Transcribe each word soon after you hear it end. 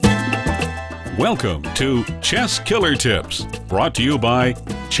Welcome to Chess Killer Tips, brought to you by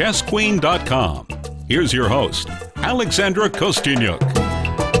ChessQueen.com. Here's your host, Alexandra Kostyniuk.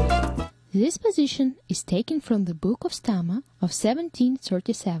 This position is taken from the Book of Stama of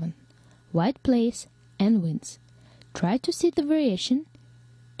 1737. White plays and wins. Try to see the variation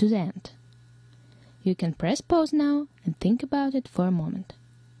to the end. You can press pause now and think about it for a moment.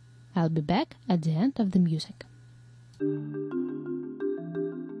 I'll be back at the end of the music.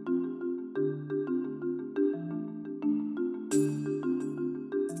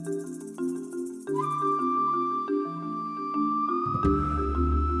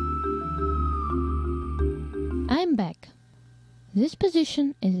 I'm back. This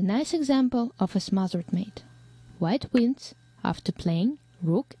position is a nice example of a smothered mate. White wins after playing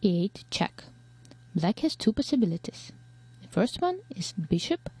Rook e8 check. Black has two possibilities. The first one is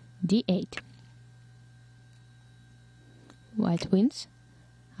Bishop d8. White wins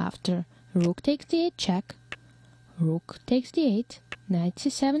after Rook takes d8 check, Rook takes d8, Knight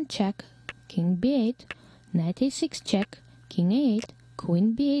c7 check, King b8, Knight a6 check, King a8,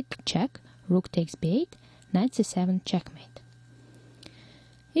 Queen b8 check, Rook takes b8, Knight c7 checkmate.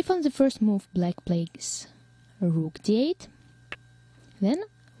 If on the first move Black plays Rook d8, then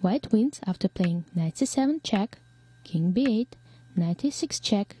White wins after playing Knight c7 check, King b8, Knight a6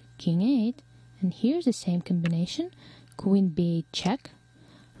 check, King a8, and here's the same combination: Queen b8 check,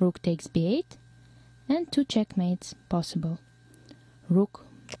 Rook takes b8, and two checkmates possible: Rook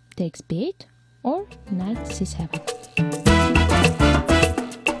takes b8 or Knight c7.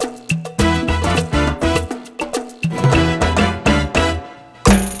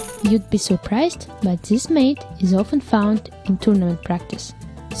 You'd be surprised, but this mate is often found in tournament practice,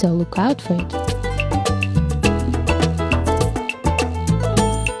 so look out for it.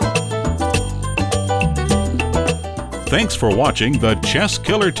 Thanks for watching the Chess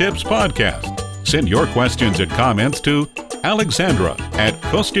Killer Tips podcast. Send your questions and comments to Alexandra at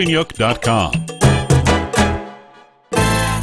Kostyniuk.com.